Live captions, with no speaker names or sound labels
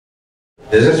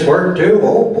Does this work too?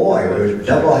 Oh boy, there's a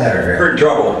double header here. You're in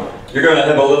trouble. You're going to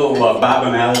have a little Bob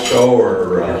and Al show,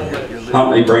 or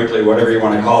Huntley Brinkley, whatever you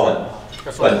want to call it.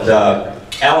 But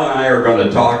Al and I are going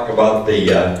to talk about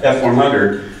the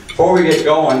F-100. Before we get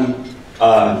going,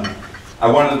 I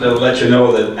wanted to let you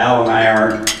know that Al and I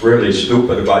aren't really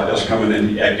stupid about just coming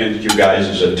in against you guys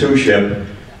as a two-ship.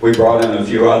 We brought in a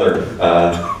few other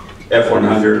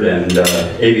F-100 and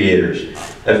aviators.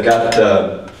 I've got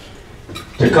to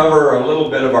cover a little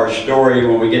bit of our story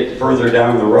when we get further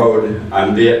down the road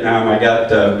on Vietnam. I got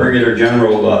Brigadier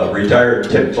General retired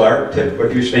Tip Clark. Tip,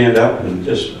 would you stand up and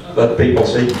just let the people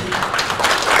see?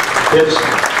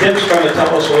 Tip's going to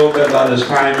tell us a little bit about his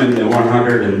time in the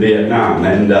 100 in Vietnam.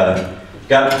 And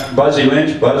got Buzzy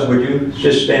Lynch. Buzz, would you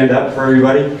just stand up for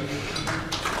everybody?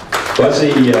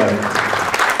 Buzzy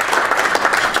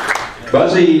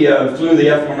flew the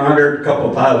F-100 a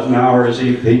couple thousand hours.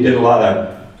 He did a lot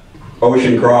of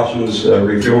ocean crossings,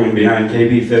 refueling behind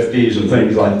KB-50s and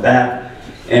things like that.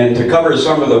 And to cover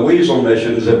some of the Weasel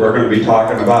missions that we're going to be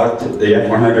talking about, the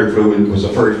F-100 flew was the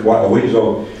first wild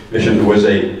Weasel mission. Was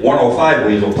a 105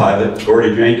 Weasel pilot,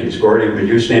 Gordy Jenkins. Gordy, would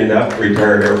you stand up,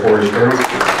 retired Air Force colonel?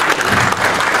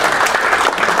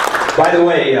 By the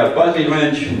way, Buzzy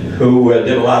Lynch, who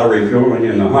did a lot of refueling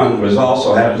in the Hun, was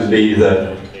also happened to be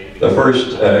the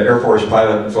first Air Force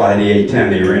pilot to fly the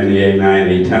A-10. He ran the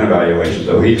A-9, A-10 evaluation,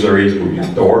 so he's the reason we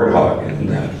got the Warthog, and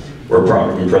we're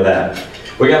proud of him for that.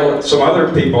 We got some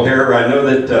other people here. I know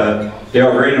that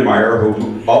Dale Greenemeyer,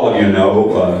 who all of you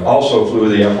know, also flew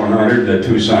the F-100, the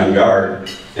Tucson Guard,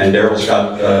 and Daryl's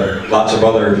got lots of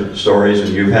other stories, and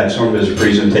you've had some of his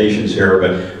presentations here.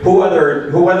 But who other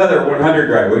 100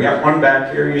 driver? We got one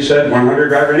back here. You said 100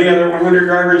 driver. Any other 100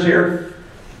 drivers here?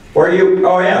 Where are you?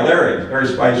 Oh yeah, Larry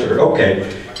Spicer. Okay,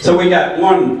 so we got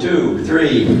 1, 2,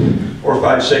 3, 4,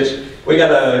 5, 6. We got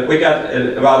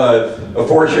about a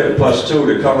 4-ship plus 2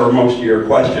 to cover most of your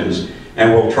questions,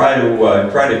 and we'll try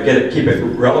to keep it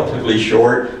relatively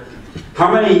short.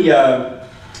 How many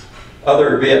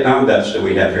other Vietnam vets do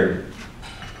we have here?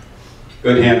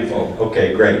 Good handful.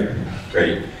 Okay, great.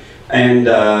 And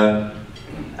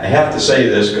I have to say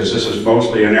this because this is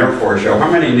mostly an Air Force show. How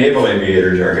many naval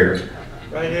aviators are here?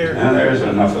 Right here. There's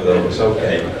enough of those.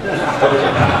 Okay.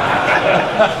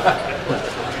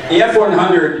 The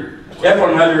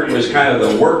F-100 was kind of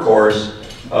the workhorse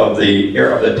of the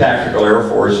tactical air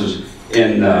forces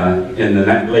in the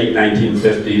late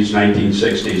 1950s,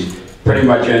 1960s. Pretty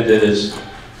much ended its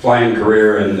flying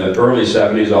career in the early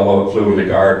 70s, although it flew in the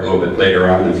Guard a little bit later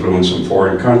on and flew in some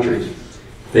foreign countries.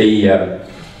 The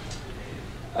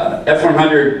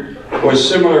F-100 was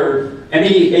similar.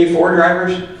 Any A4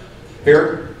 drivers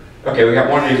here? Okay, we got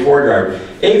one A4 driver.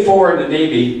 A4 in the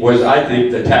Navy was, I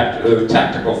think, the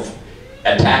tactical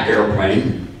attack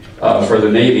airplane for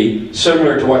the Navy,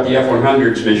 similar to what the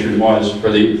F-100's mission was for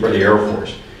the Air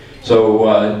Force.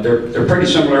 So they're pretty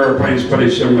similar airplanes, pretty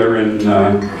similar in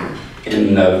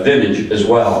vintage as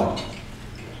well.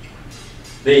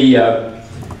 The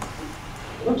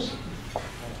whoops,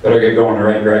 better get going in the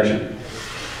right direction.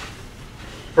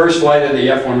 First flight of the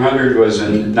F-100 was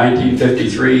in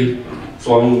 1953,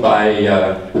 flown by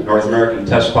North American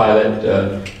test pilot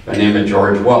by the name of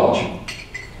George Welch.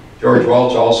 George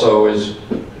Welch also is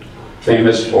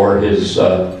famous for his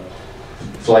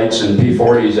flights in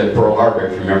P-40s at Pearl Harbor,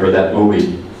 if you remember that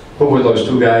movie. Who were those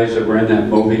two guys that were in that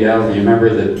movie, Al? Do you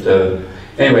remember that?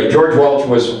 Anyway, George Welch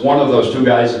was one of those two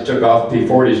guys that took off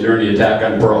P-40s during the attack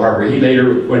on Pearl Harbor. He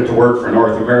later went to work for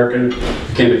North American,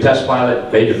 became a test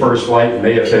pilot, made the first flight in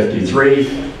May of '53.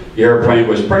 The airplane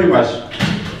was pretty much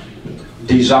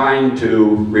designed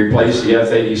to replace the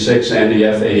F-86 and the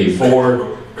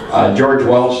F-84. George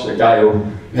Welch, the guy who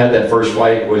had that first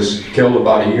flight, was killed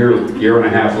about a year and a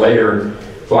half later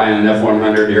flying an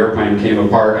F-100. The airplane came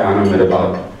apart on him at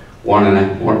about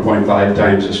 1.5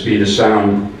 times the speed of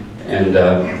sound, and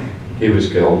he was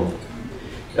killed.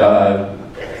 Lots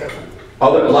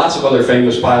of other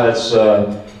famous pilots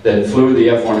that flew the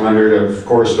F-100. Of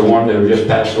course, the one that just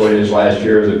passed away this last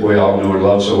year that we all knew and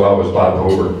loved so well was Bob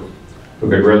Hoover, who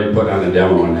could really put on a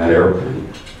demo in that airplane.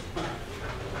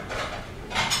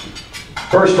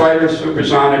 First fighter,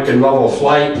 supersonic and level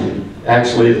flight.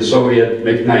 Actually, the Soviet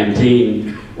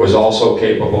MiG-19 was also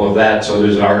capable of that, so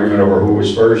there's an argument over who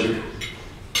was first.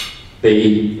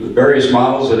 The various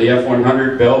models of the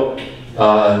F-100 built,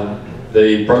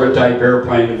 the prototype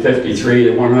airplane 53,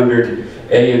 the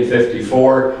 100A and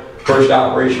 54. First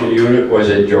operational unit was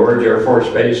at George Air Force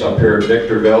Base up here at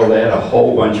Victorville. They had a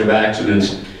whole bunch of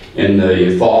accidents in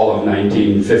the fall of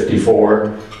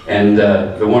 1954, and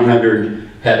the 100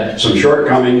 had some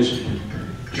shortcomings,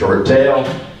 short tail,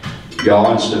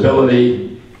 yaw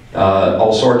instability,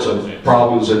 all sorts of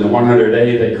problems in the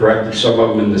 100A. They corrected some of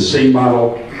them in the C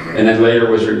model, and then later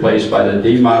was replaced by the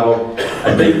D model.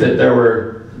 I think that there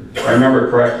were, if I remember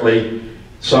correctly,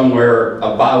 somewhere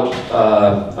about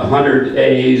 100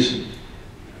 A's.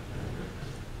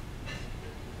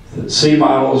 The C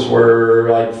models were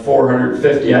like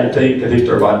 450, I think. I think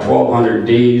there were about 1,200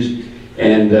 D's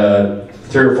and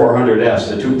 300 or 400 F's.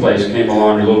 The two-place came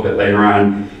along a little bit later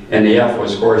on, and the F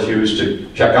was, of course, used to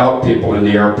check out people in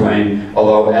the airplane,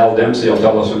 although Al Dempsey will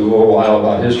tell us in a little while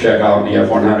about his checkout in the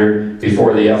F-100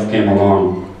 before the F came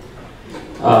along.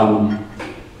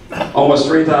 Almost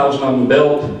 3,000 of them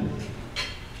built.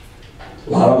 A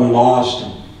lot of them lost.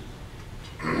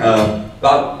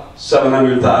 About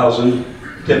 700,000.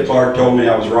 Kip Clark told me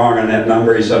I was wrong on that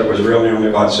number. He said it was really only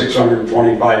about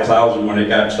 625,000 when it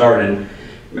got started.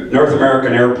 North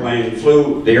American airplane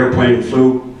flew, the airplane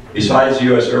flew, besides the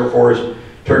U.S. Air Force,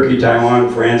 Turkey,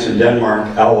 Taiwan, France, and Denmark.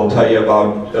 Al will tell you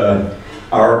about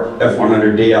our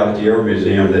F-100D out at the Air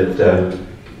Museum that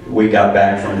we got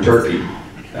back from Turkey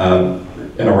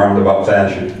in a roundabout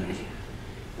fashion.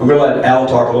 I'm going to let Al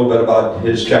talk a little bit about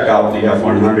his checkout in the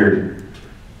F-100.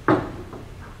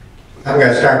 I'm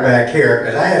going to start back here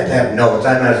because I have to have notes.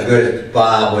 I'm not as good as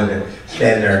Bob with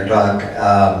stand there and talk.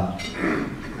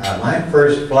 My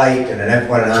first flight in an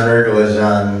F-100 was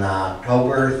on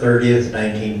October 30th,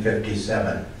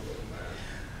 1957.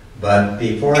 But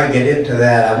before I get into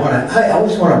that, I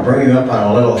always want to bring you up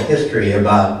on a little history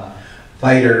about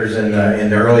fighters in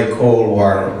the early Cold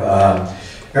War.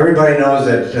 Everybody knows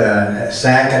that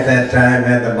SAC at that time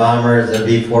had the bombers, the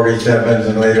B-47s,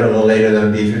 and a little later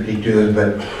the B-52s,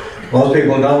 but most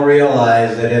people don't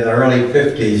realize that in the early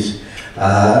 50s,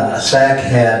 SAC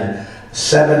had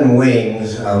 7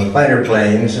 wings of fighter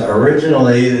planes.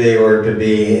 Originally, they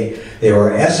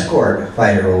were escort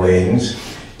fighter wings,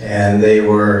 and they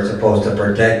were supposed to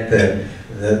protect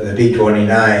the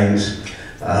B-29s.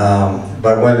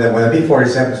 But when the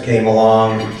B-47s came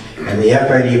along, and the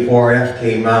F-84F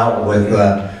came out with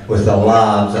the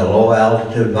LOBs, a low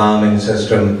altitude bombing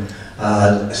system,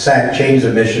 SAC changed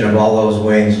the mission of all those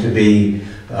wings to be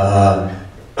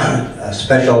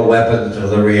special weapons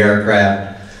delivery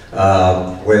aircraft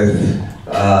with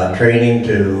training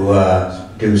to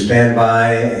do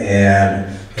standby and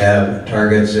have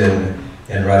targets in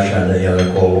Russia and the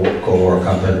other Cold War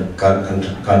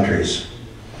countries.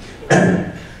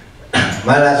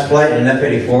 My last flight in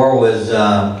F-84 was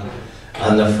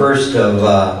on the 1st of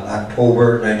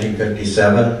October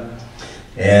 1957.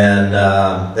 And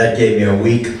that gave me a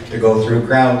week to go through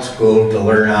ground school to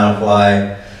learn how to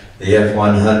fly the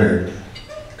F-100.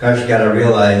 Of course, you got to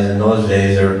realize in those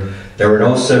days there were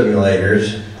no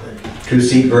simulators.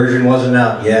 Two-seat version wasn't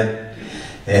out yet.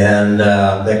 And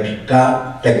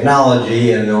the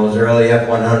technology in those early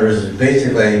F-100s is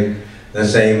basically the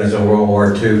same as the World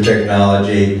War II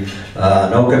technology.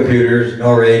 No computers,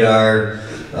 no radar,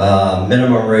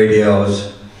 minimum radios.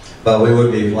 But we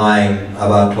would be flying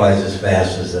about twice as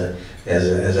fast as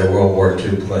the World War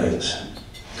II planes.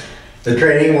 The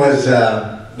training was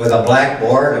with a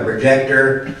blackboard, a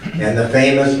projector, and the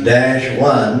famous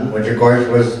 -1, which of course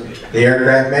was the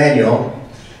aircraft manual.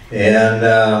 And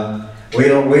we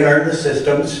learned the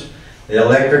systems, the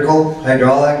electrical,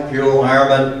 hydraulic, fuel,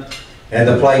 armament, and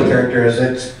the flight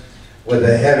characteristics with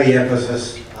a heavy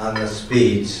emphasis on the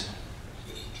speeds.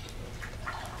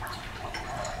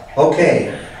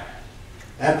 Okay.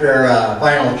 After a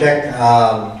final check, it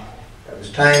was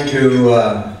time to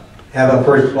have a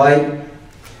first flight,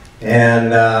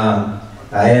 and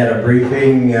I had a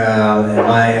briefing, and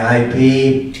my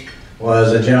IP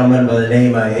was a gentleman by the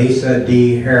name of Asa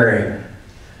D. Herring.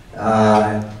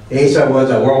 Asa was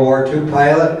a World War II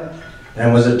pilot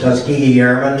and was a Tuskegee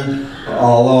Airman,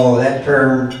 although that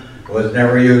term was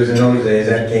never used in those days.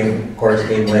 That of course,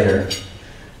 came later.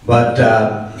 But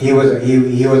he was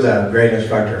a great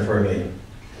instructor for me.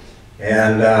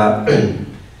 And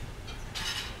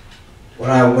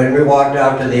when we walked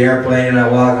out to the airplane, and I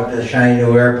walked up to the shiny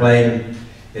new airplane,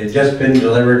 it had just been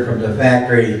delivered from the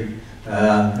factory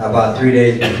about 3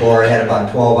 days before. I had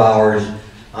about 12 hours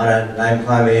on it, and I'm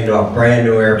climbing into a brand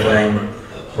new airplane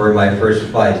for my first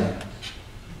flight.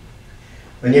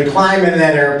 When you climb in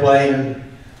that airplane,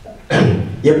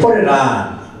 you put it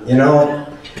on. You know,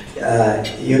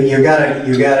 you gotta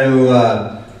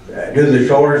do the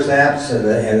shoulder straps, and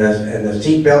the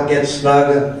seat belt gets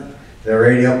snug. The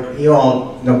radio, you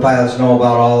all know, pilots know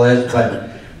about all this, but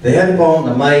the headphone,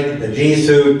 the mic, the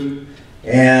G-suit,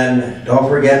 and don't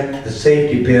forget the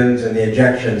safety pins and the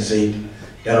ejection seat.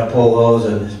 Got to pull those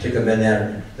and stick them in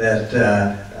that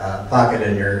pocket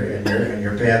in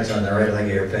your pants, on the right leg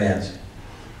of your pants.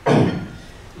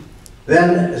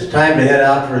 Then it's time to head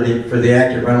out for the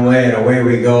active runway, and away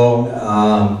we go.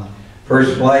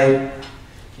 First flight,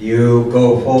 you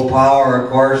go full power, of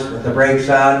course, with the brakes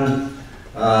on.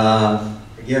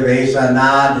 Give ACE a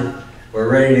nod. We're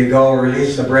ready to go.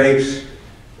 Release the brakes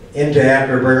into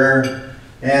afterburner,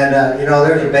 and you know,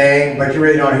 there's a bang, but you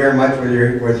really don't hear much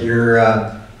with your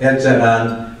headset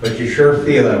on, but you sure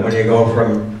feel it when you go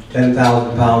from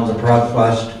 10,000 pounds of prop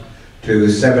thrust to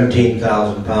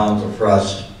 17,000 pounds of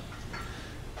thrust.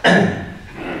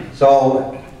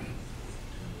 So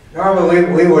normally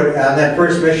we would, on that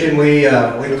first mission, we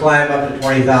climb up to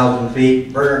 20,000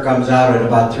 feet. Burner comes out at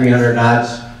about 300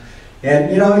 knots.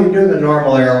 And you know, you do the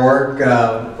normal air work.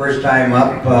 First time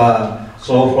up,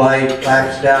 slow flight,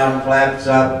 flaps down, flaps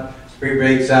up, speed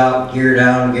brakes out, gear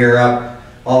down, gear up,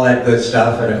 all that good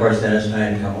stuff. And of course then it's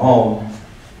time to come home.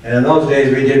 And in those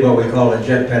days we did what we called a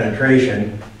jet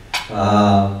penetration.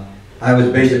 I was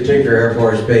based at Tinker Air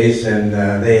Force Base, and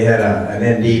they had an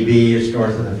NDB just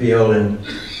north of the field, and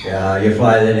you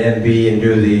fly that NB and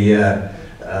do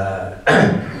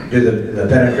the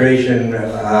penetration.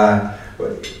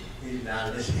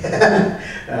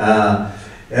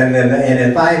 And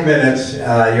in 5 minutes,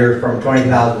 you're from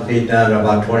 20,000 feet down to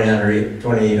about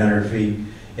 2,800 feet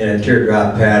in a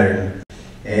teardrop pattern.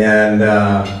 And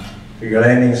you're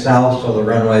landing south, so the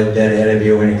runway is dead ahead of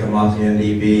you when you come off the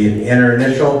NDB and enter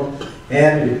initial.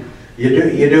 And you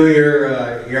do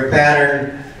your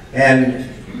pattern, and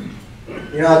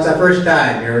you know, it's the first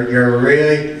time. You're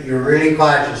really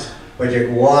cautious, but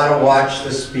you want to watch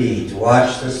the speeds.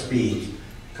 Watch the speeds.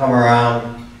 Come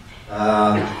around,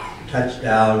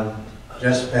 touchdown,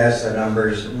 just past the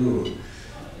numbers. Ooh,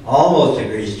 almost a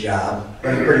grease job,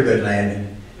 but a pretty good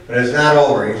landing. But it's not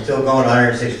over. You're still going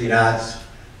 160 knots.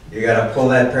 You got to pull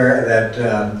that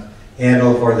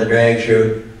handle for the drag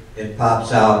chute. It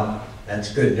pops out.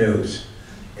 That's good news.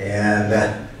 And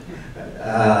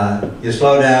you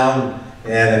slow down,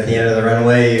 and at the end of the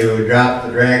runway, you drop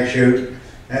the drag chute.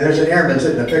 And there's an airman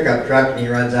sitting in a pickup truck, and he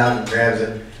runs out and grabs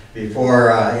it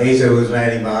before Asa, who's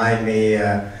landing behind me,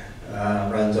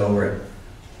 runs over it.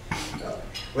 So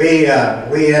we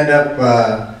end up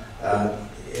back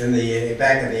in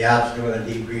the ops doing a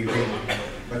debriefing,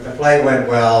 but the flight went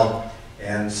well,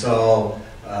 and so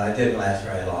it didn't last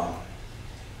very long.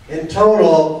 In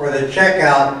total, for the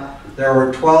checkout, there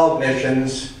were 12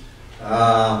 missions,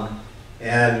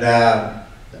 and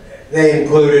they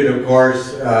included, of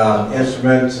course,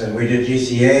 instruments, and we did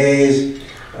GCAs.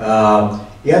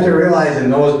 You have to realize in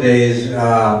those days,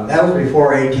 that was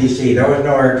before ATC, there was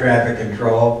no air traffic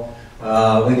control.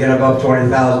 We get above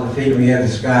 20,000 feet, we had the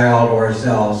sky all to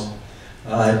ourselves.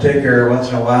 At Tinker, once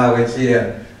in a while, we'd see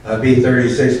a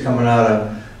B-36 coming out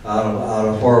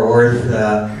of Fort Worth,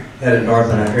 headed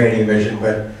north on a training mission,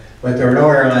 but there were no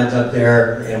airlines up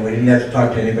there, and we didn't have to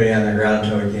talk to anybody on the ground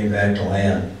until we came back to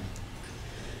land.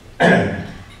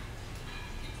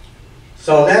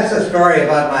 So that's the story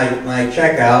about my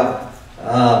checkout.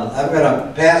 I'm going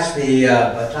to pass the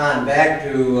baton back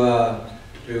to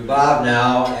Bob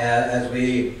now as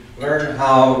we learn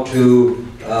how to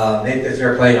make this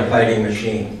airplane a fighting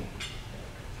machine.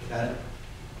 Got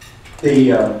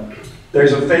it?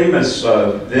 There's a famous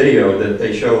video that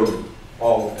they showed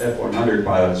all F-100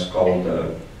 pilots called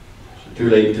Too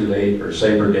Late, or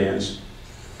Sabre Dance.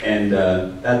 And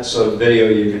that's a video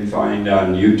you can find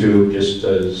on YouTube. Just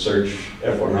search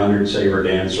F-100 Sabre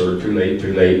Dance or Too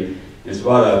Late. It's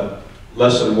about a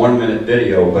less than 1 minute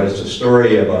video, but it's a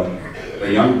story of a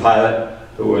young pilot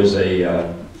who was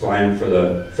flying for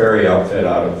the ferry outfit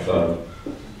out of,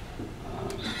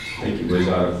 I think he was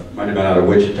might have been out of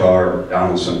Wichita or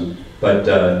Donaldson. But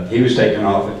he was taking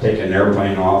an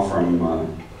airplane off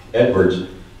from Edwards,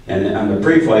 and on the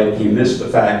pre-flight he missed the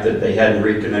fact that they hadn't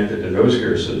reconnected the nose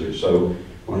gear scissors. So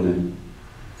when they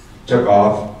took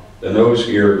off, the nose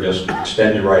gear just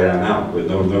extended right on out with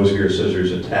no nose gear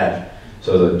scissors attached.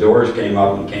 So the doors came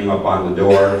up on the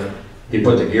door. He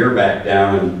put the gear back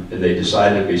down, and they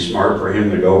decided it'd be smart for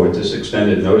him to go with this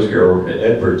extended nose gear over to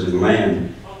Edwards and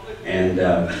land. And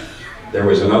there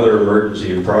was another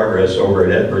emergency in progress over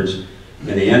at Edwards. And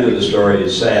the end of the story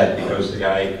is sad because the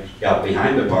guy got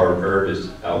behind the power curve, as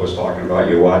I was talking about,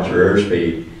 you watch your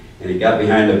airspeed, and he got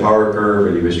behind the power curve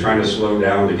and he was trying to slow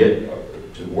down to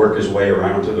work his way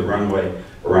around to the runway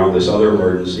around this other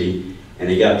emergency, and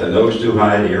he got the nose too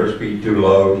high, the airspeed too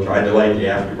low, tried to light the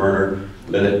afterburner,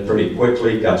 lit it pretty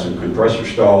quickly, got some compressor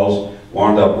stalls,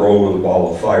 wound up rolling the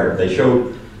ball of fire. They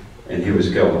showed, and he was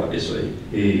killed obviously.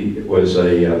 He was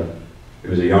a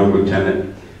young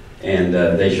lieutenant, And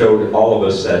they showed all of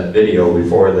us that video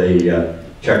before they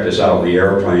checked us out in the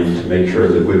airplane to make sure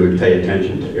that we would pay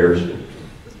attention to airspeed.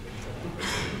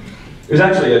 It was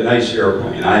actually a nice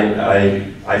airplane.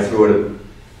 I flew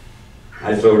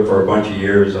it for a bunch of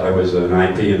years. I was an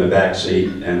IP in the back seat,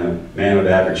 and a man of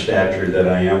average stature that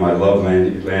I am, I love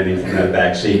landing from that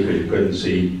back seat because you couldn't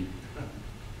see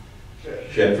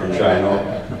shit from Shiloh.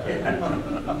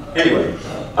 Anyway,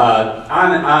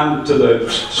 on to the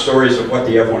stories of what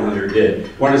the F-100 did.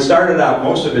 When it started out,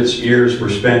 most of its years were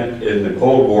spent in the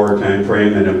Cold War time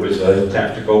frame, and it was a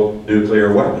tactical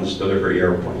nuclear weapons delivery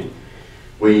airplane.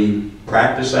 We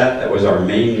practiced that. That was our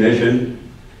main mission,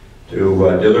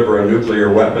 to deliver a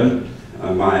nuclear weapon.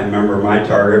 I remember my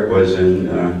target was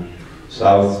in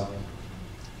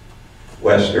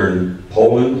southwestern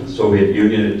Poland, Soviet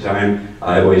Union at the time.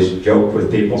 I always joked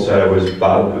with people, said I was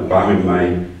bombing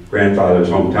my grandfather's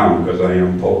hometown because I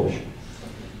am Polish,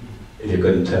 if you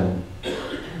couldn't tell.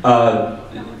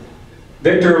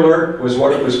 Victor Alert was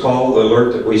what it was called, the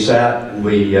alert that we sat and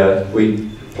we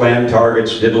planned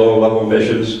targets, did low-level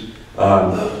missions.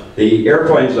 The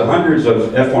airplanes, the hundreds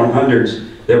of F-100s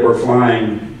that were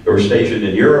flying, were stationed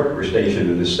in Europe, were stationed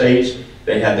in the States.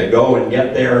 They had to go and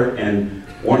get there, and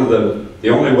the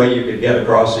only way you could get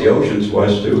across the oceans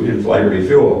was to in-flight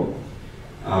refuel.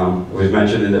 It was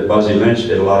mentioned that Buzzy Lynch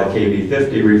did a lot of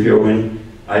KB-50 refueling.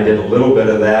 I did a little bit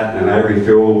of that, and I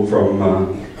refueled from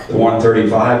the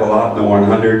 135 a lot in the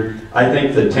 100. I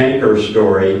think the tanker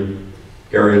story,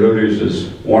 Gary Luders is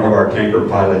one of our tanker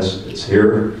pilots that's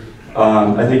here.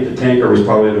 I think the tanker was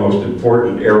probably the most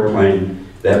important airplane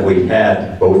that we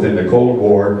had, both in the Cold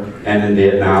War and in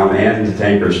Vietnam, and the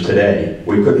tankers today.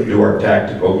 We couldn't do our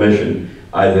tactical mission,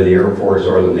 either the Air Force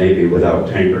or the Navy, without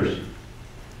tankers.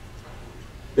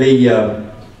 It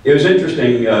was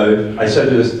interesting, I said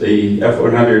this, the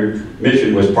F-100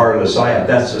 mission was part of the SIAP.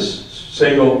 That's a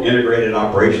single integrated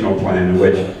operational plan in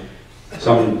which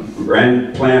some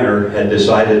grand planner had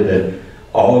decided that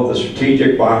all of the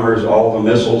strategic bombers, all the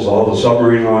missiles, all the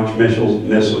submarine launch missiles,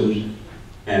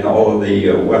 and all of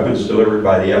the weapons delivered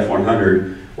by the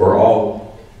F-100 were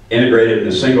all integrated in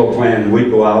a single plan. We'd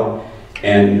go out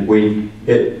and we'd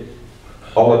hit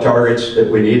all the targets that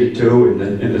we needed to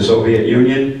in the Soviet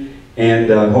Union, and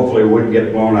hopefully we wouldn't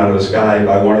get blown out of the sky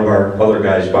by one of our other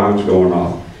guys' bombs going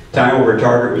off. Time over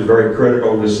target was very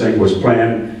critical. This thing was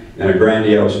planned in a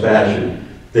grandiose fashion.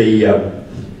 The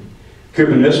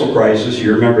Cuban Missile Crisis,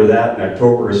 you remember that in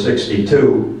October of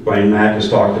 '62. Blaine Mack has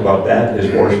talked about that,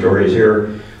 his war stories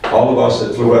here. All of us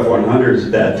that flew F-100s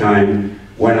at that time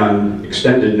went on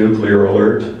extended nuclear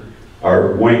alert.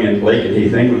 Our wing at Lake and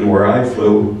Heath, England, where I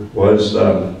flew,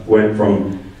 went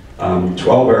from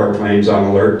 12 airplanes on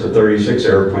alert to 36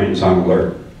 airplanes on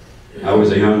alert. I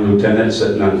was a young lieutenant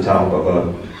sitting on top of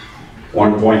a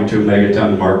 1.2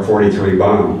 megaton Mark 43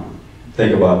 bomb.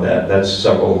 Think about that. That's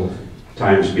several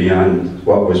times beyond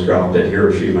what was dropped at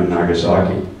Hiroshima and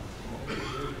Nagasaki.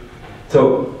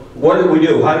 So what did we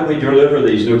do? How did we deliver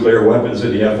these nuclear weapons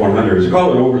in the F-100? It's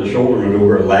called an over-the-shoulder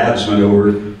maneuver, a labs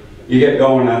maneuver. You get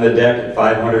going on the deck at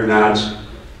 500 knots,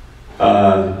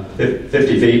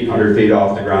 50 feet, 100 feet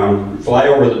off the ground. Fly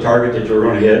over the target that you're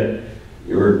going to hit.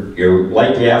 You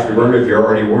light the afterburner if you're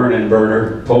already wearing an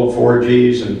burner. Pull 4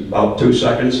 Gs in about 2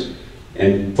 seconds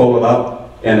and pull it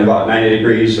up, and about 90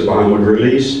 degrees the bomb would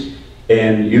release.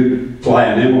 And you fly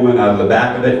an implement out of the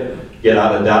back of it, get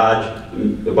out of dodge.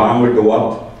 The bomb would go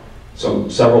up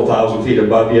several thousand feet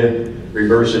above you,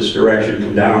 reverse its direction,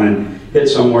 come down and hit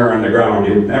somewhere on the ground.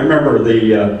 I remember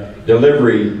the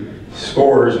delivery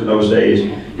scores in those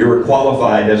days. You were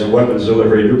qualified as a weapons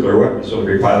delivery, nuclear weapons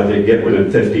delivery pilot to get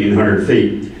within 1,500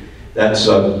 feet. That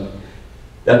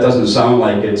doesn't sound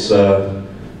like it's a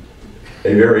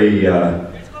very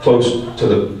close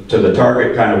to the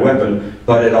target kind of weapon,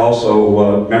 but it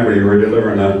also, remember, you were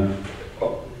delivering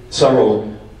several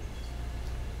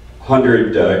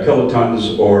hundred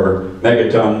kilotons or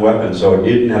megaton weapon, so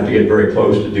you didn't have to get very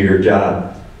close to do your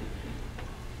job.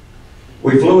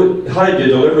 We flew it. How did you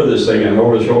deliver this thing in an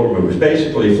over-the-shoulder move? It's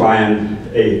basically flying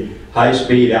a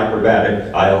high-speed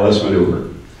acrobatic ILS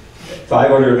maneuver.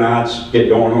 500 knots, get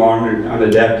going along on the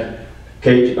deck,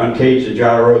 uncage the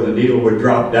gyro, the needle would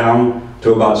drop down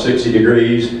to about 60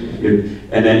 degrees,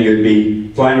 and then you'd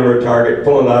be flying over a target,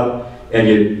 pull it up, and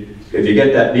if you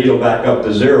get that needle back up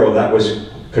to 0, that was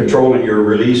controlling your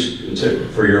release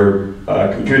for your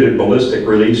computed ballistic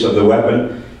release of the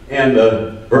weapon, and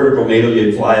the vertical needle,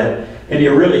 you'd fly it, and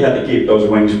you really had to keep those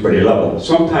wings pretty level.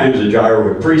 Sometimes the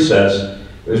gyro would precess.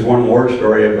 There's one war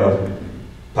story of a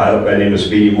pilot by the name of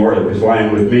Speedy Moore that was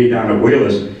flying with me down at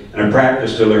Wheelus in a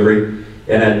practice delivery,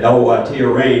 And at El Watia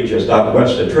Range, just out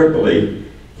west of Tripoli,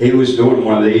 he was doing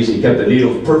one of these. He kept the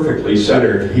needle perfectly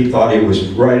centered. He thought he was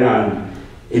right on.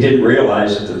 He didn't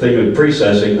realize that the thing was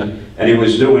precessing, and he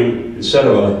was doing, instead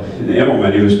of an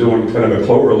implement, he was doing kind of a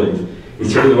clover leaf. He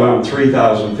threw the bomb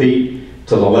 3,000 feet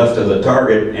to the left of the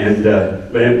target, and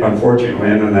unfortunately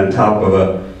landed on top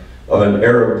of an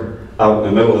Arab out in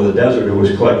the middle of the desert who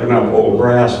was collecting up old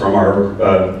brass from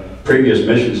our previous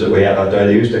missions that we had out there.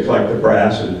 They used to collect the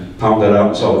brass and pound it out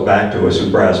and sell it back to us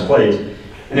in brass plates.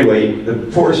 Anyway, the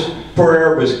poor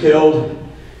Arab was killed.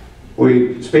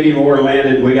 Speedy Moore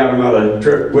landed. We got him out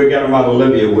of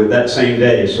Libya with that same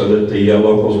day, so that the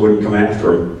locals wouldn't come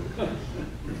after him.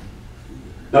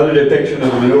 Another depiction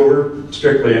of the maneuver,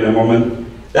 strictly an implement.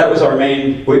 That was our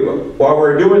main. While we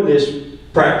were doing this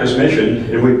practice mission,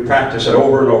 and we practiced it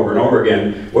over and over and over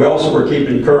again, we also were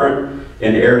keeping current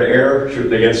in air-to-air,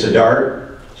 shooting against the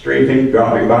dart, strafing,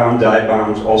 dropping bombs, dive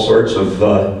bombs, all sorts of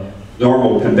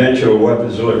normal conventional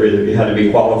weapons delivery that you had to be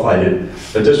qualified in.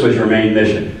 But this was your main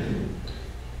mission.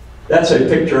 That's a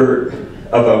picture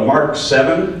of a Mark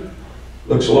 7.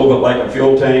 Looks a little bit like a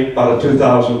fuel tank, about a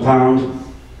 2,000 pound.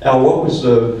 Al, what was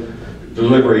the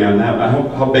delivery on that?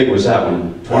 How big was that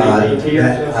one? 20 AT or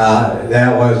so?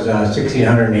 That was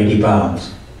 1,680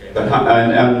 pounds. But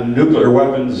on nuclear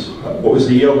weapons, what was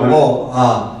the yield on it?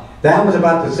 Oh, that was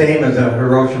about the same as a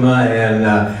Hiroshima, and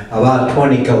about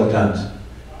 20 kilotons.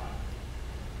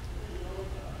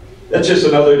 That's just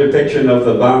another depiction of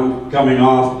the bomb coming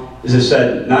off. As I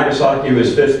said, Nagasaki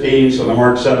was 15, so the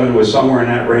Mark 7 was somewhere in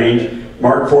that range.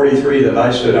 Mark 43 that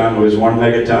I stood on was 1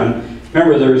 megaton.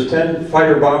 Remember, there's 10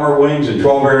 fighter bomber wings and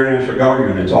 12 Air National Guard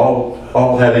units,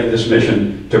 all having this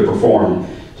mission to perform.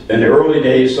 In the early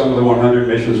days, some of the 100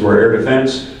 missions were air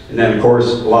defense, and then of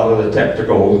course a lot of the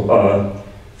technical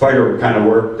fighter kind of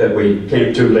work that we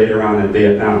came to later on in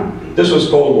Vietnam. This was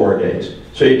Cold War days.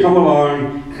 So you come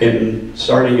along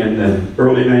starting in the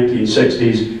early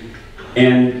 1960s,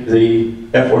 and the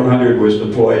F-100 was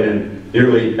deployed, and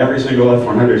nearly every single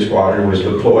F-100 squadron was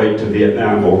deployed to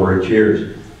Vietnam over its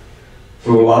years.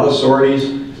 Flew a lot of sorties,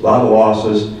 a lot of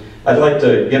losses. I'd like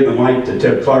to give the mic to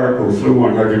Tip Clark, who flew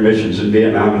 100 missions in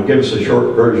Vietnam, and give us a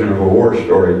short version of a war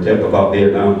story, Tip, about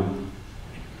Vietnam.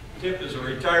 Tip is a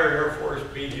retired Air Force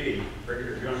BG,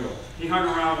 Brigadier General. He hung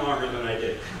around longer than I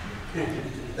did.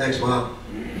 Thanks, Mom.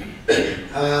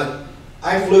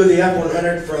 I flew the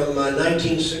F-100 from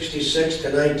 1966 to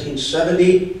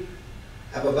 1970.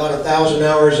 Have about 1,000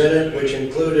 hours in it, which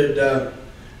included a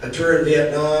tour in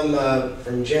Vietnam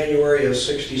from January of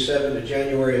 67 to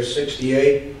January of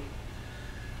 68.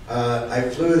 I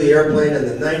flew the airplane in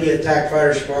the 90th Attack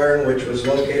Fighter Squadron, which was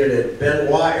located at Ben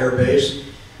Hoa Air Base,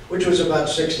 which was about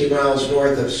 60 miles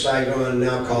north of Saigon,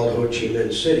 now called Ho Chi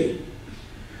Minh City.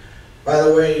 By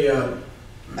the way,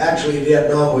 actually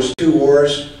Vietnam was 2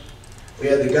 wars. We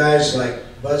had the guys like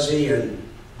Buzzy and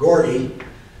Gordy,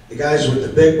 the guys with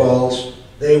the big balls.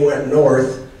 They went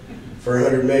north for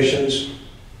 100 missions.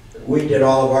 We did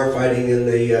all of our fighting in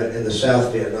the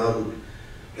South Vietnam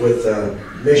with a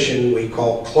mission we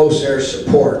call close air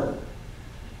support.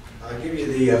 I'll give you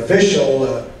the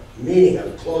official meaning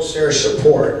of close air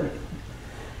support.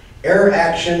 Air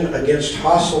action against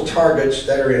hostile targets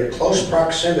that are in close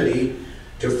proximity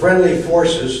to friendly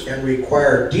forces and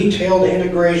require detailed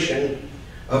integration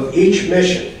of each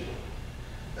mission.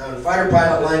 Now in fighter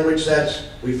pilot language, that's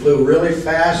we flew really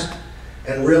fast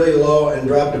and really low and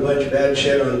dropped a bunch of bad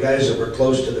shit on guys that were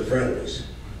close to the friendlies.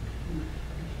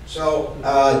 So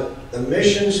the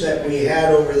missions that we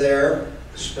had over there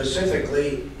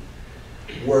specifically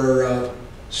were,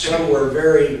 some were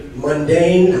very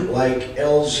mundane, like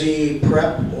LZ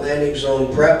prep, landing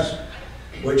zone preps,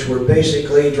 which were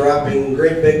basically dropping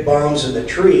great big bombs in the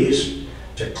trees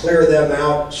to clear them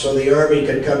out so the Army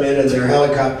could come in their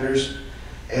helicopters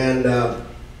and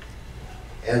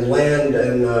land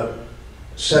and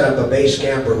set up a base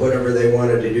camp or whatever they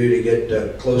wanted to do to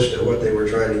get close to what they were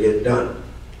trying to get done.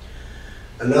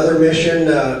 Another mission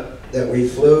that we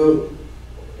flew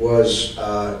was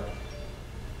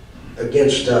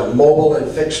against mobile and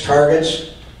fixed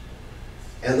targets.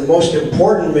 And the most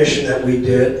important mission that we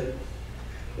did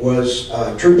was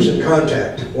troops in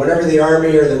contact. Whenever the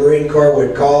Army or the Marine Corps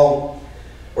would call,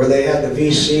 or they had the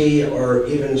VC, or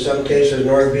even in some cases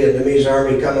North Vietnamese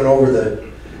Army coming over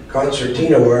the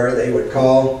concertina wire, they would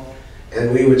call,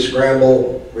 and we would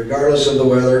scramble regardless of the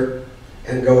weather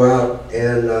and go out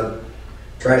and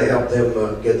try to help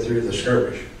them get through the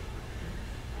skirmish.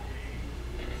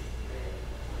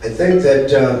 I think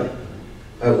that,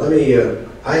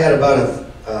 I had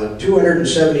about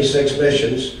 276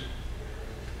 missions.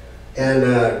 And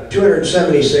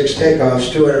 276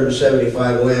 takeoffs,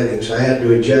 275 landings. I had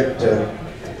to eject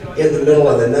in the middle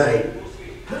of the night.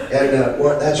 And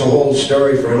well, that's a whole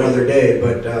story for another day,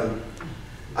 but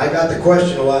I got the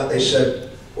question a lot. They said,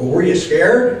 well, were you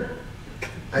scared?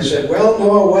 I said, well,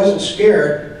 no, I wasn't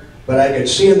scared, but I could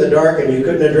see in the dark and you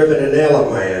couldn't have driven a nail up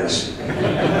my ass.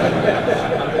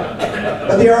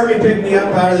 But the Army picked me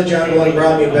up out of the jungle and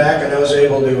brought me back, and I was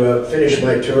able to finish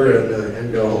my tour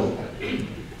and go home.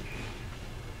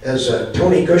 As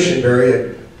Tony Cushenberry,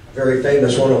 a very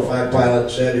famous 105 pilot,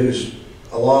 said, who's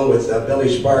along with Billy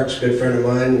Sparks, a good friend of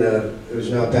mine, who's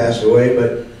now passed away,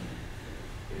 but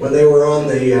when they were on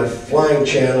the Flying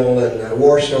Channel and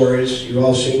War Stories, you've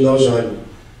all seen those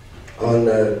on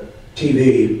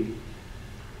TV,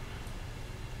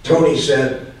 Tony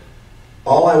said,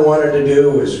 all I wanted to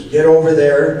do was get over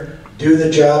there, do the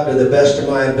job to the best of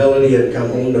my ability, and come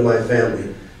home to my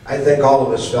family. I think all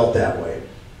of us felt that way.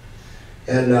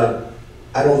 And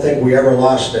I don't think we ever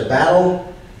lost a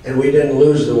battle, and we didn't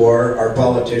lose the war. Our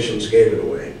politicians gave it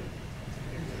away.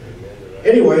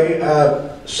 Anyway,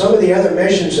 some of the other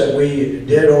missions that we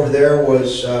did over there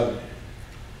was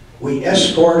we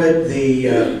escorted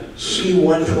the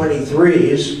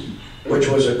C-123s, which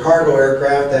was a cargo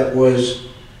aircraft that was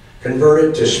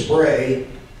converted to spray,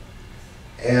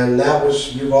 and that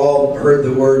was, you've all heard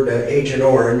the word Agent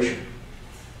Orange,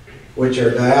 which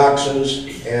are dioxins.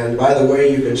 And by the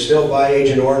way, you can still buy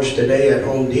Agent Orange today at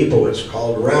Home Depot. It's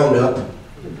called Roundup.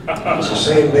 It's the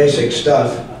same basic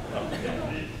stuff.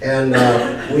 And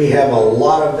we have a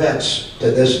lot of vets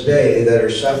to this day that are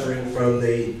suffering from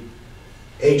the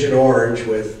Agent Orange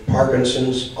with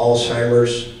Parkinson's,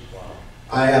 Alzheimer's.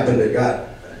 I happen to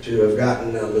have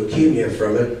gotten leukemia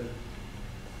from it.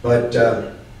 But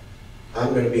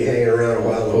I'm going to be hanging around a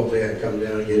while, and hopefully I can come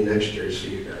down again next year to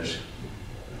see you guys.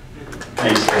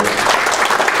 Thanks,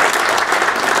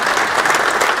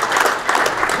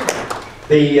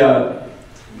 Dave.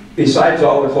 Besides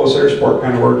all the close air support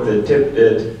kind of work that Tip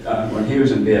did when he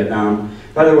was in Vietnam,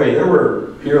 by the way, there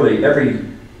were nearly every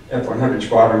F-100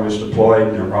 squadron was deployed,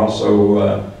 and there were also,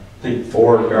 I think,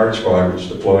 4 guard squadrons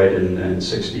deployed in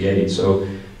 '68. So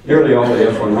nearly all the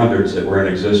F-100s that were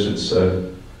in existence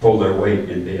pulled their weight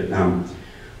in Vietnam.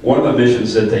 One of the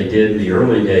missions that they did in the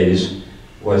early days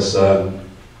was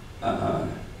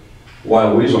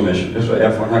Wild Weasel mission. This was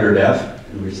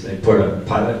F-100F, in which they put a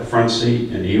pilot in the front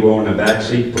seat, an EWO in the back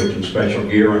seat, put some special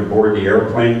gear on board the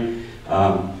airplane.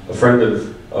 A friend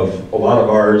of a lot of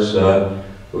ours,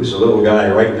 who's a little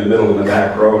guy right in the middle in the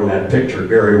back row in that picture,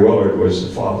 Gary Willard, was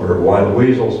the father of Wild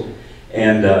Weasels.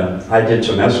 And I did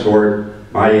some escort.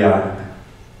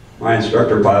 My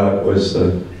instructor pilot was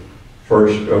the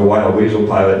first Wild Weasel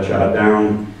pilot shot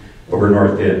down over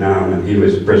North Vietnam, and he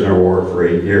was a prisoner of war for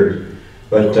 8 years.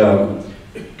 But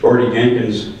Gordy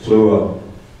Jenkins flew a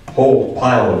whole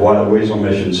pile of Wild Weasel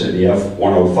missions in the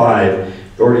F-105.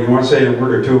 Gordy, you want to say a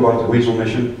word or two about the Weasel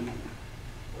mission?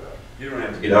 You don't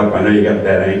have to get up. I know you got a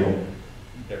bad ankle.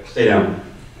 Stay down.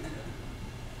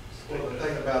 Well, the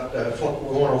thing about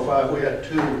 105, we had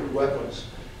 2 weapons.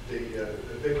 The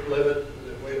big Livet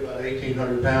that weighed about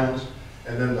 1,800 pounds,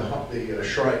 and then the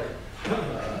Shrike.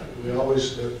 We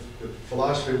always, the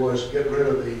philosophy was get rid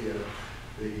of the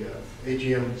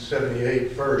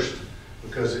AGM-78 first,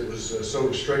 because it was so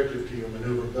restrictive to your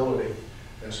maneuverability.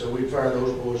 And so we'd fire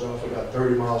those boys off about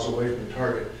 30 miles away from the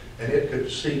target, and it could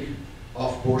seek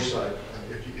off bore sight.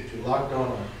 If you locked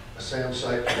on a SAM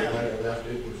sight to the right or left,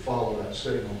 it would follow that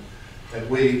signal. And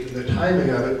the timing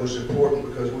of it was important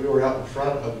because we were out in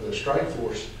front of the strike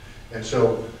force, and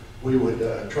so we would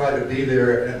try to be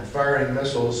there and firing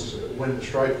missiles when the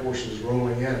strike force is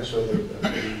rolling in, so that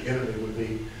the enemy would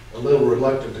be a little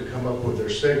reluctant to come up with their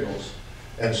signals.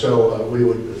 And so we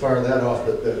would fire that off.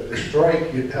 The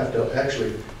strike, you'd have to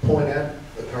actually point at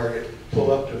the target,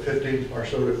 pull up to 15 or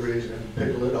so degrees, and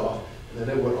pick the lid off, and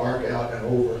then it would arc out and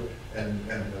over and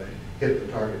hit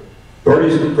the target.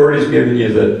 Gordy's giving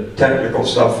you the technical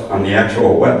stuff on the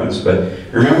actual weapons, but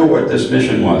remember what this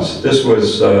mission was. This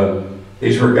was,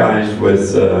 these were guys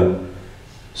with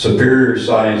superior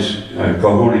size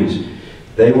cojones.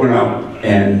 They went up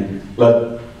and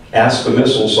asked the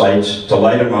missile sites to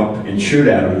light them up and shoot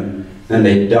at them, and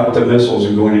they dumped the missiles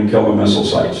and go in and kill the missile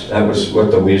sites. That was what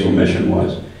the Weasel mission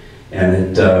was.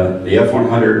 And the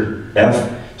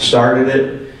F-100F started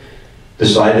it,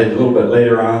 decided a little bit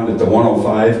later on that the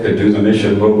 105 could do the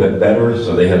mission a little bit better,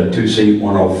 so they had a 2-seat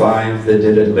 105 that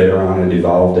did it. Later on it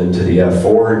evolved into the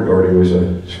F-4, and Gordy was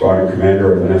a squadron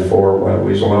commander of an F-4 Wild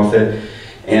Weasel outfit.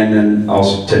 And then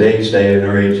also today's day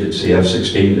and age, it's the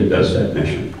F-16 that does that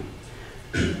mission.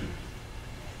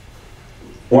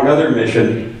 One other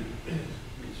mission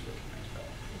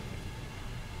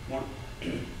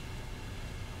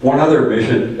One other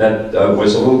mission that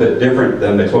was a little bit different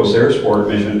than the close air support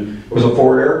mission was a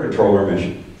forward air controller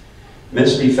mission.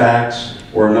 Misty Facts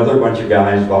were another bunch of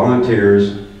guys,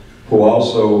 volunteers, who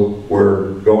also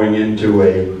were going into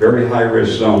a very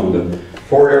high-risk zone. The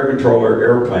forward air controller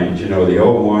airplanes, you know, the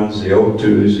O-1s, the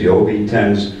O-2s, the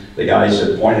OB-10s, the guys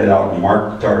that pointed out and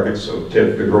marked the targets, so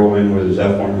Tip could roll in with his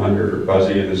F-100 or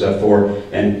Buzzy and his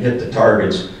F-4 and hit the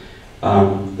targets.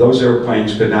 Those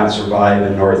airplanes could not survive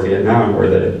in North Vietnam, where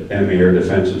the enemy air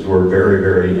defenses were very,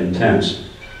 very intense.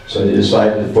 So they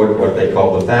decided to put what they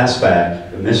call the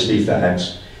fastback, the Misty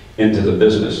Facts, into the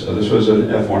business. So this was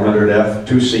an F-100F,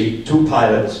 two-seat, two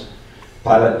pilots.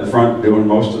 Pilot in the front doing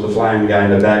most of the flying, guy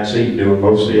in the back seat doing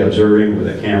mostly observing with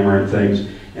a camera and things.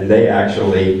 And they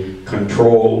actually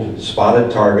controlled,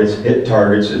 spotted targets, hit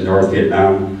targets in North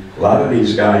Vietnam. A lot of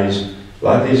these guys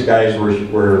were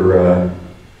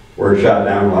shot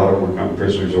down. A lot of them were become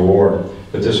prisoners of war.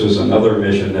 But this was another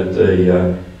mission that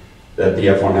the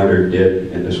F-100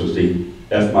 did, and this was the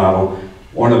F model.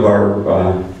 One of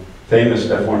our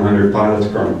famous F-100 pilots,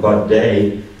 Colonel Bud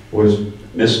Day, was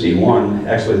Misty 1.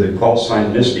 Actually, the call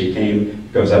sign Misty came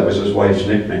because that was his wife's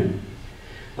nickname.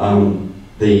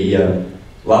 A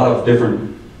lot of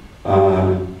different,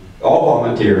 all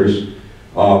volunteers.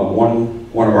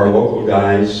 One of our local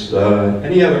guys.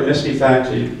 Any other Misty Facts?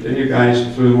 Any of you guys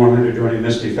who flew the 100 do any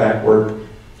Misty Fact work?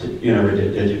 You never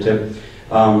did you, Tip?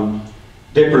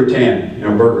 Dick Rutan, you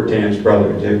know, Bert Rutan's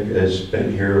brother. Dick has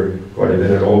been here quite a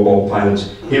bit at Old Bowl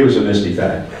Pilots. He was a Misty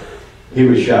Fact. He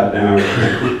was shot down.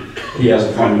 He has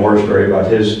a fun war story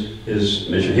about his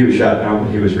mission. He was shot down,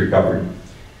 but he was recovered.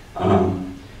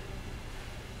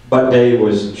 Bud Day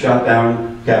was shot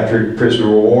down, captured prisoner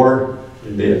of war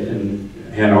in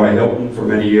Hanoi Hilton for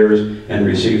many years, and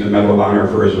received the Medal of Honor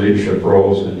for his leadership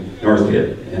roles in North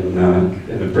Viet, in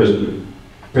the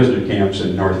prisoner camps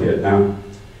in North Vietnam.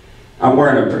 I'm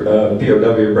wearing a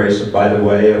POW bracelet, by the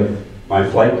way, of my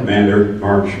flight commander,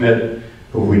 Norm Schmidt,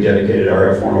 who we dedicated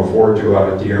our F-104 to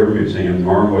out at the Air Museum.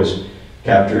 Norm was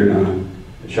captured,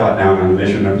 shot down on a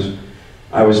mission.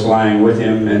 I was flying with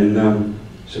him in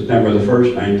September the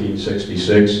 1st,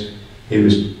 1966.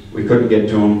 We couldn't get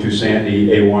to him, 2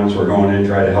 Sandy A-1s were going in to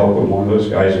try to help him. One of those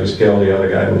guys was killed, the other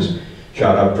guy was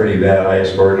shot up pretty bad. I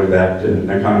escorted him back to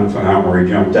Nakhon Phanom where he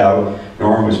jumped out.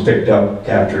 Norm was picked up,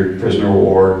 captured, prisoner of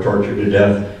war, tortured to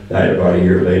death, died about a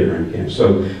year later in camp.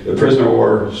 So the prisoner of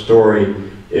war story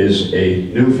is a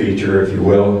new feature, if you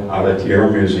will, out at the Air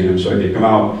Museum. So if you come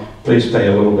out, please pay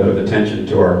a little bit of attention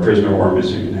to our prisoner of war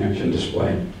missing in action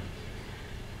display.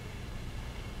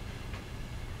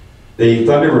 The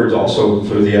Thunderbirds also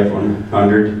flew the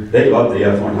F-100. They loved the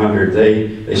F-100.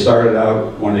 They started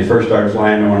out, when they first started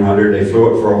flying the 100, they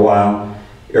flew it for a while.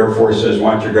 Air Force says,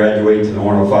 why don't you graduate to the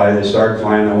 105? They started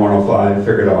flying the 105,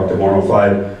 figured out the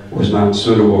 105 was not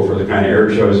suitable for the kind of air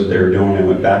shows that they were doing, and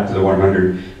went back to the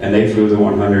 100, and they flew the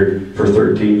 100 for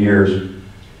 13 years.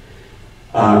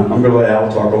 I'm going to let Al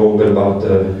talk a little bit about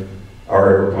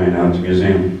our airplane out at the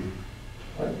museum.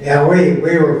 Yeah, we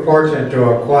were fortunate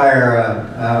to acquire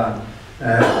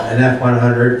an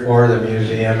F-100 for the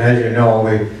museum. As you know,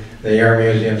 the Air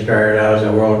Museum started out as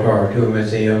a World War II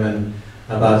museum, and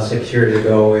about 6 years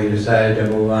ago we decided to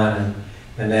move on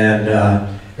and add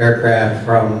aircraft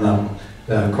from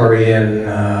the Korean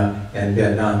and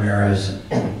Vietnam eras.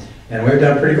 And we've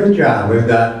done a pretty good job. We've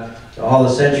got all the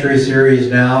Century Series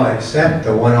now except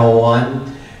the 101,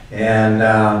 and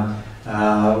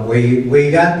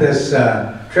we got this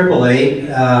 888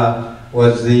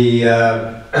 was the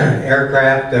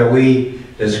aircraft that we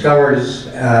discovered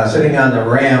sitting on the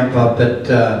ramp up at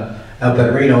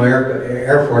Reno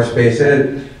Air Force Base.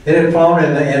 It had flown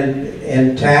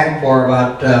in TAC for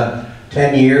about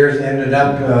 10 years, ended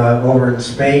up over in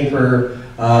Spain for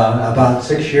about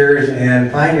 6 years,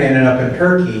 and finally ended up in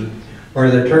Turkey, where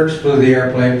the Turks flew the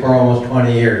airplane for almost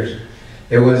 20 years.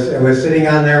 It was sitting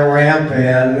on their ramp,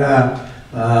 and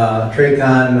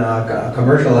Tracon, a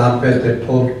commercial outfit that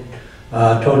pulled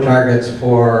tow targets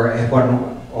for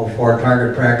F-104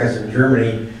 target practice in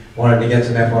Germany, wanted to get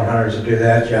some F-100s to do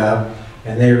that job,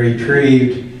 and they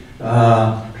retrieved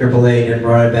 888 and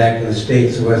brought it back to the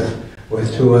States with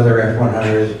 2 other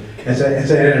F-100s.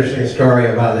 It's an interesting story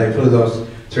about they flew those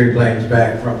 3 planes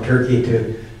back from Turkey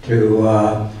to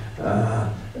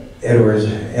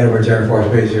Edwards Air Force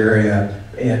Base area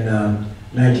in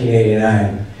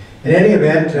 1989. In any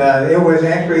event, it was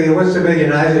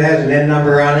civilianized. It has an N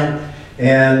number on it,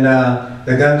 and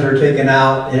the guns were taken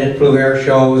out, and it flew air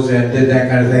shows and did that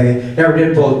kind of thing. It never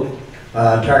did pull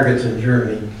targets in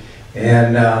Germany.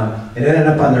 And it ended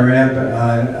up on the ramp.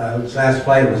 Its last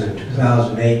flight was in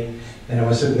 2008, and it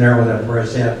was sitting there with a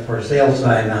for sale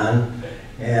sign on.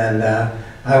 And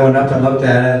I went up and looked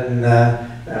at it and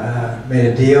made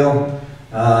a deal.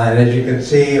 And as you can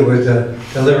see, it was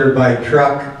delivered by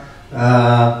truck.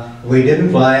 We didn't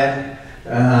fly it.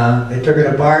 They took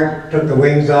it apart, took the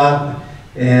wings off,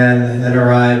 and it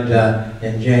arrived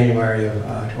in January of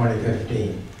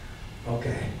 2015.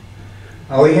 Okay.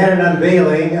 We had an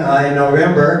unveiling in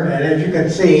November, and as you can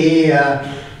see,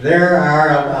 there are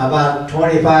about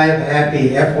 25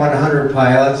 happy F-100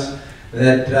 pilots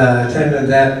that attended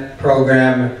that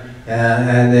program,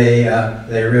 and they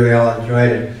really all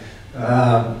enjoyed it.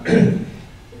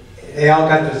 They all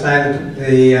got to sign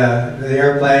the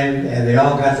airplane, and they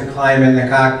all got to climb in the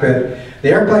cockpit. The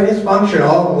airplane is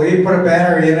functional. We put a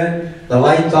battery in it. The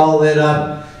lights all lit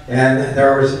up, and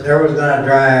there was not a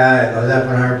dry eye of those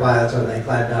F-100 pilots when they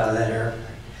climbed out of that airplane.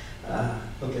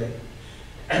 Okay.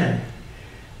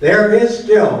 There is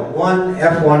still one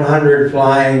F-100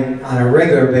 flying on a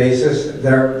regular basis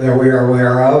that we are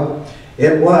aware of.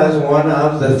 It was one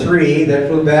of the 3 that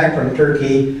flew back from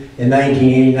Turkey in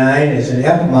 1989. It's an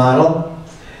F model,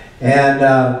 and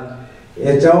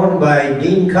it's owned by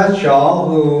Dean Cutshall,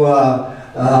 who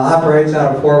operates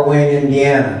out of Fort Wayne,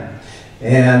 Indiana.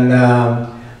 And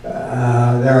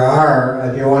there are,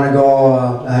 if you want to go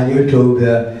on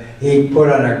YouTube, he put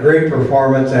on a great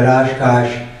performance at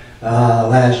Oshkosh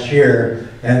last year,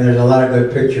 and there's a lot of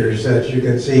good pictures that you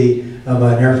can see of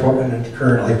an airplane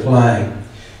currently flying.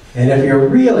 And if you're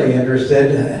really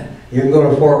interested, you can go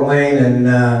to Fort Wayne and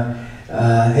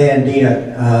hand Dean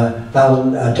a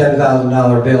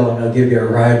 $10,000 bill, and he'll give you a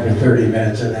ride for 30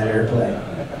 minutes in that airplane.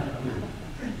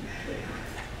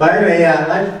 But anyway, I'd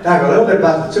like to talk a little bit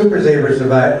about the Super Sabre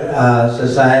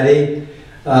Society.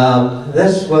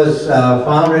 This was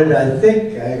founded, I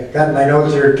think, I got my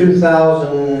notes here,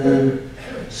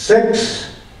 2006,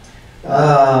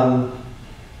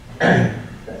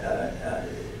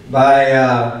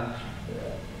 by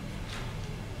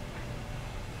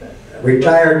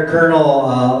retired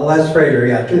Colonel Les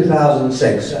Frater,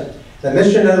 2006. The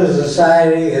mission of the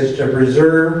Society is to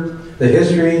preserve the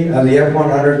history of the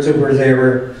F-100 Super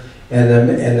Sabre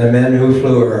and the men who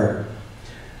flew her.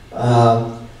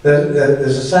 The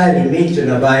Society meets in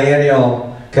a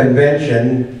biennial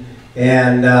convention,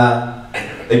 and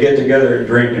they get together and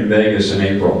drink in Vegas in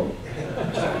April.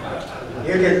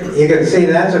 You can see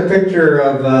that's a picture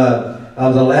of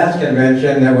the last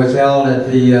convention that was held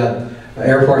at the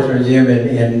Air Force Museum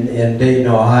in Dayton,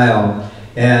 Ohio.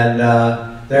 And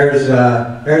there's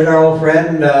our old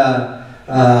friend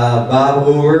Bob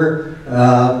Hoover,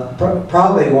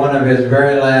 probably one of his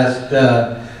very last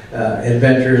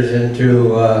adventures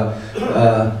into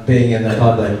being in the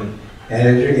public. And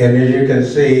as you can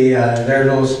see, there's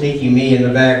a little sneaky me in the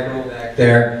back row back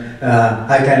there.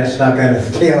 I kind of snuck on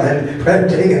his tail end by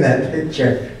taking that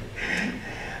picture.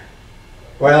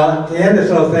 Well, to end this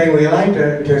little thing, we like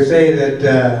to say that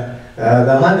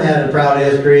the hunt had a proud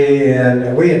history,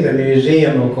 and we at the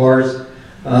museum, of course,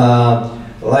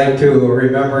 like to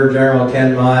remember General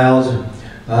Ken Miles,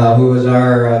 who was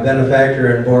our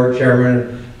benefactor and board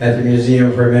chairman at the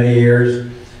museum for many years.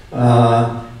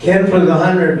 Ken flew the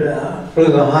Hun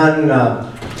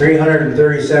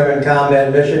 337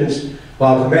 combat missions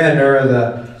while commander of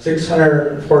the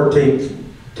 614th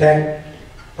Tank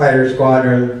Fighter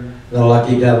Squadron, the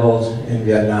Lucky Devils in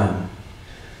Vietnam.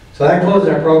 So that closes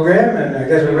our program, and I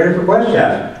guess we're ready for questions.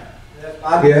 Yeah.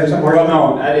 Bob, you have some more? Well,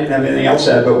 no, I didn't have anything else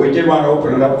said, but we did want to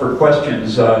open it up for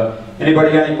questions.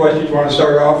 Anybody got any questions you want to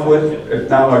start off with? If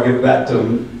not, I'll give it back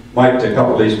to Mike to a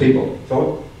couple of these people.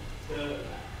 Philip?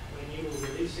 When you were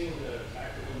releasing the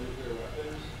tactical nuclear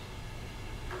weapons,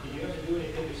 did you have to do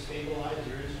anything to stabilize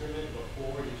your instrument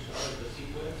before you started the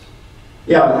sequence?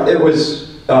 Yeah, it was,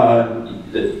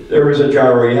 there was a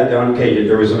gyro, you had to uncage it,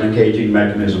 there was an uncaging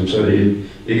mechanism, so you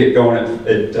get going at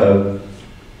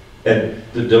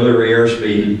the delivery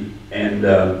airspeed, and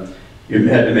you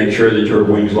had to make sure that your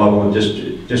wings level and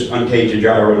just uncage the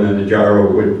gyro, and then the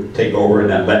gyro would take over, and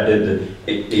that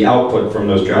the output from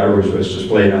those gyros was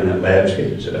displayed on that labs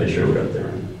gauge that I showed up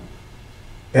there.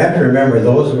 You have to remember,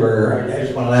 those were, I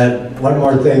just want to add one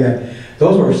more thing,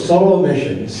 those were solo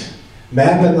missions,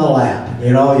 map in the lap.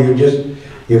 You know, you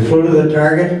flew to the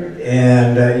target,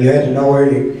 and you had to know where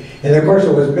and of course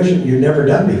it was a mission you'd never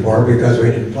done before, because we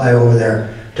didn't fly over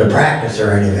there to practice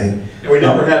or anything. We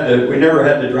never had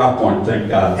to drop one, thank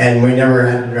God. And we never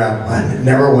had to drop one. It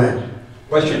never went.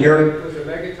 Question here? Was a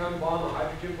megaton bomb a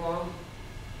hydrogen bomb?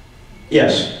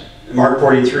 Yes. Mark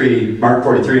 43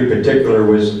 in particular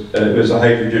was a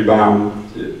hydrogen bomb,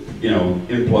 you know,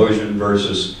 implosion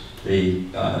versus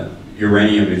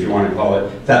uranium, if you want to call it,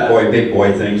 fat boy, big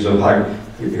boy things of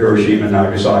Hiroshima and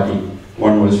Nagasaki.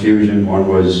 One was fusion, one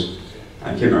was, I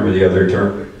can't remember the other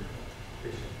term.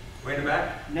 Way in the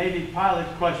back? Navy pilot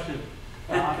question.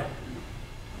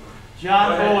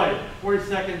 John Boyd,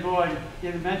 42nd Boyd,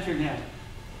 didn't mention him.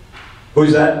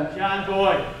 Who's that? John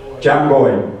Boyd. John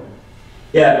Boyd.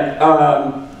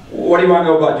 Yeah, what do you want to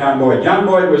know about John Boyd? John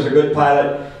Boyd was a good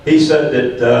pilot. He said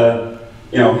that,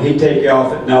 you know, he'd take you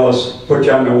off at Nellis, put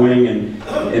you on the wing,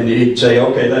 and he'd say,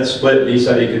 okay, let's split. And he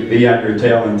said he could be on your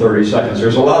tail in 30 seconds.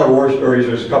 There's a lot of war stories.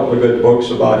 There's a couple of good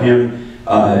books about him.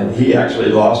 He actually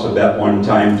lost a bet one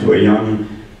time to a young,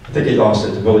 I think he lost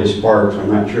it to Billy Sparks,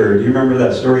 I'm not sure. Do you remember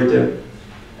that story, Tim?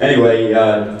 Anyway,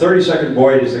 32nd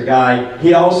Boyd is a guy.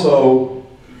 He also,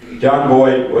 John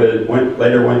Boyd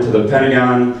later went to the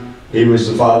Pentagon. He was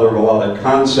the father of a lot of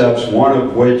concepts, one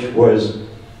of which was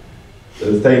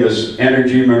the famous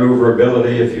energy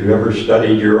maneuverability. If you've ever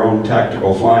studied your own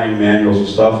tactical flying manuals and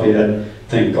stuff, he had a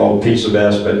thing called piece of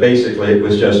S, but basically it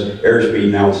was just airspeed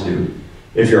and altitude.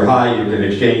 If you're high, you can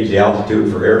exchange the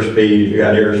altitude for airspeed. If you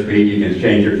got airspeed, you can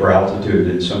exchange it for altitude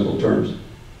in simple terms.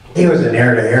 He was an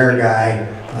air-to-air guy.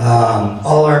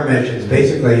 All our missions,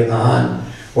 basically in the hunt,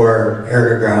 were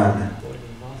air-to-ground.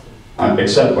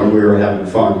 Except when we were having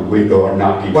fun, we'd go and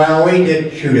knock each. Well, we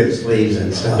did shoot at sleeves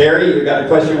and stuff. Barry, you got a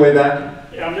question way back?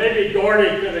 Yeah, maybe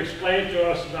Gordy could explain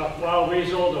to us about Wild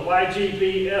Weasel, the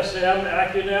YGBSM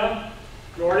acronym.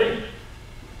 Gordy?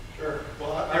 Sure.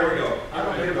 Well, There we go. I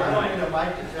don't need a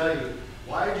mic to tell you.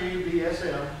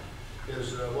 YGBSM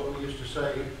is what we used to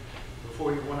say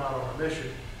before you went out on a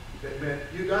mission. It meant,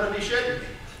 you gotta be shitting me.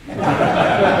 Because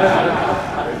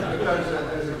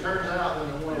as it turns out, in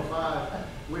the 105,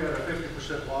 we had a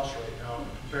 50% loss rate. Now,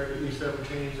 compared to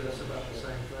E-17s, that's about the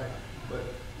same thing. But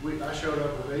I showed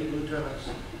up with 8 lieutenants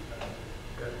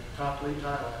at Top Lee,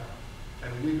 Thailand,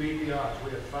 and we beat the odds. We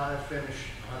had 5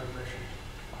 finished 100 missions.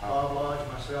 Bob Lodge,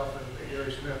 myself, and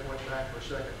Gary Smith went back for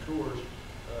second tours.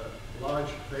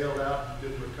 Lodge bailed out and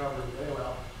didn't recover the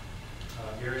bailout.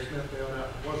 Gary Smith bailed out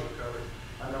and was recovered.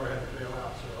 I never had to bail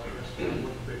out, so I guess it wasn't a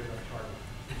big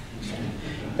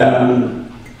enough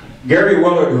target. Gary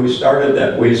Willard, who started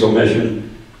that Weasel mission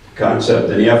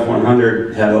concept in the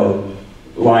F-100, had a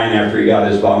line after he got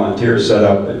his volunteers set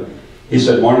up. And he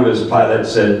said, one of his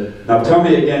pilots said, now tell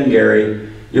me again,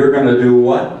 Gary, you're going to do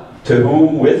what? To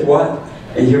whom? With what?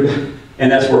 And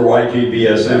that's where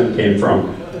YGBSM came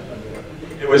from.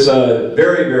 It was a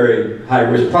very, very high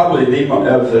risk, probably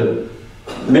of the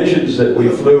missions that we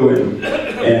flew in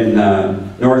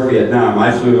North Vietnam.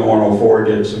 I flew the 104,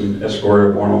 did some escort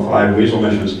of 105 Weasel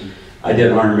missions. I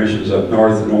did 100 missions up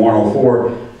north in the 104.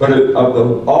 But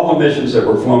of all the missions that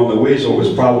were flown, the Weasel was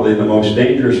probably the most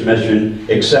dangerous mission,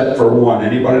 except for one.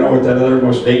 Anybody know what that other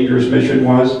most dangerous mission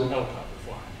was?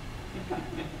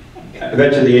 I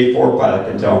bet you the A4 pilot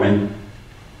can tell me.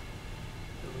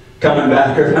 Coming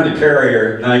back around the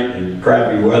carrier at night in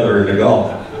crappy weather in the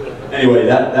Gulf. Anyway,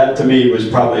 that to me was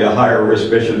probably a higher risk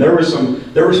mission. There were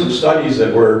some studies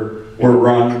that were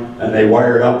run, and they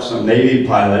wired up some Navy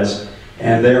pilots,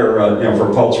 and they're you know,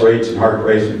 for pulse rates and heart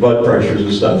rates and blood pressures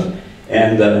and stuff.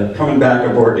 And coming back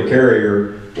aboard the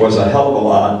carrier was a hell of a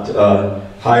lot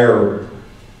higher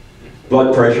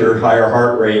blood pressure, higher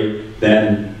heart rate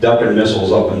than ducking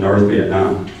missiles up in North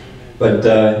Vietnam. But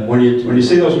when you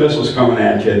see those missiles coming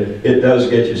at you, it does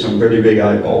get you some pretty big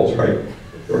eyeballs, right?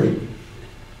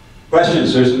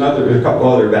 Questions? There's a couple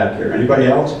other back here. Anybody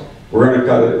else? We're going to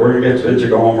cut it. We're going to get Vince to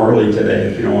go home early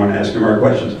today if you don't want to ask him more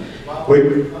questions. Bob, let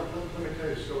me tell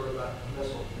you a story about the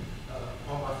missile.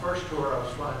 On my first tour, I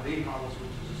was flying D models,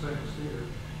 which is a single seater,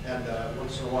 and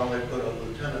once in a while they put a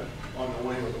lieutenant on the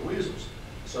wing of the Weasels.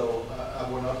 So I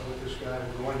went up with this guy.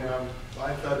 We're going down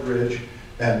by Thud Ridge,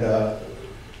 and the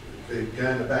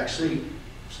guy in the back seat,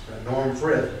 Norm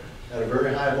Frith, had a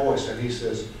very high voice, and he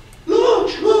says,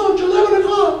 "Launch, launch, 11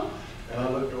 o'clock." And I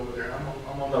looked over there. I'm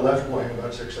on the left wing,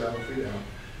 about 6,000 feet down.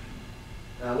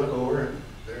 And I look over, and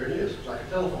there it is. It's like a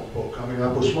telephone pole coming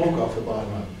up with smoke off the bottom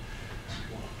of it. I said,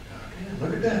 well, God damn,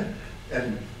 look at that.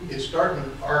 And it's starting to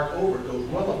arc over. It goes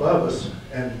well above us.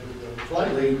 And the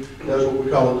flight lead does what we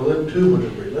call a lift tube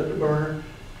maneuver. You lift the burner,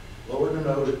 lower the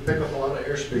nose, pick up a lot of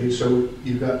airspeed, so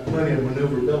you've got plenty of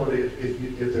maneuverability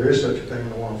if there is such a thing in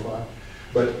the 105.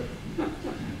 But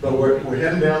we're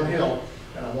heading downhill,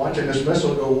 and I'm watching this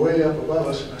missile go way up above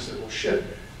us, and I said, well, shit,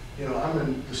 you know, I'm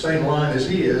in the same line as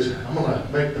he is. I'm going to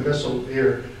make the missile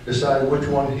here decide which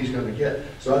one he's going to get.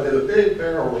 So I did a big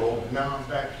barrel roll, and now I'm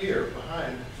back here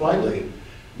behind flight lead.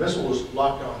 The missile was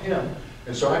locked on him,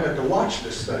 and so I got to watch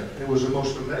this thing. It was the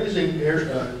most amazing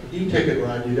e-ticket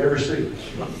ride you'd ever see.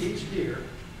 Each gear,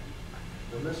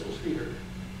 the missile's here.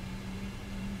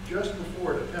 Just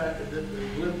before it attacked, the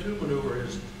limb 2 maneuver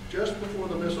is just before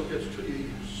the missile gets to you, you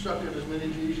suck in as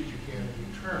many G's as you can, and you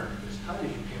turn as tight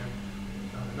as you can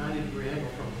on a 90-degree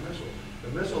angle from the missile.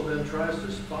 The missile then tries to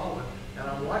follow it, and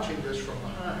I'm watching this from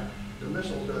behind. The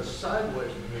missile does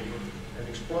sideways maneuver and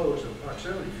explodes in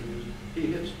proximity fuse.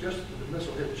 The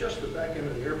missile hits just the back end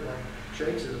of the airplane,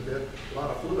 shakes it a bit, a lot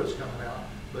of fluids coming out,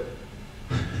 but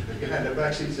the guy in the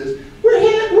back seat says, "We're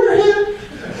hit, we're hit."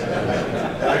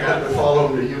 And I got to follow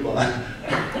him to U-Bahn.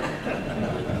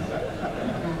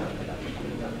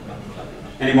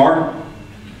 Any more?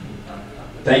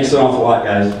 Thanks an awful lot,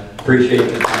 guys. Appreciate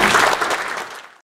it.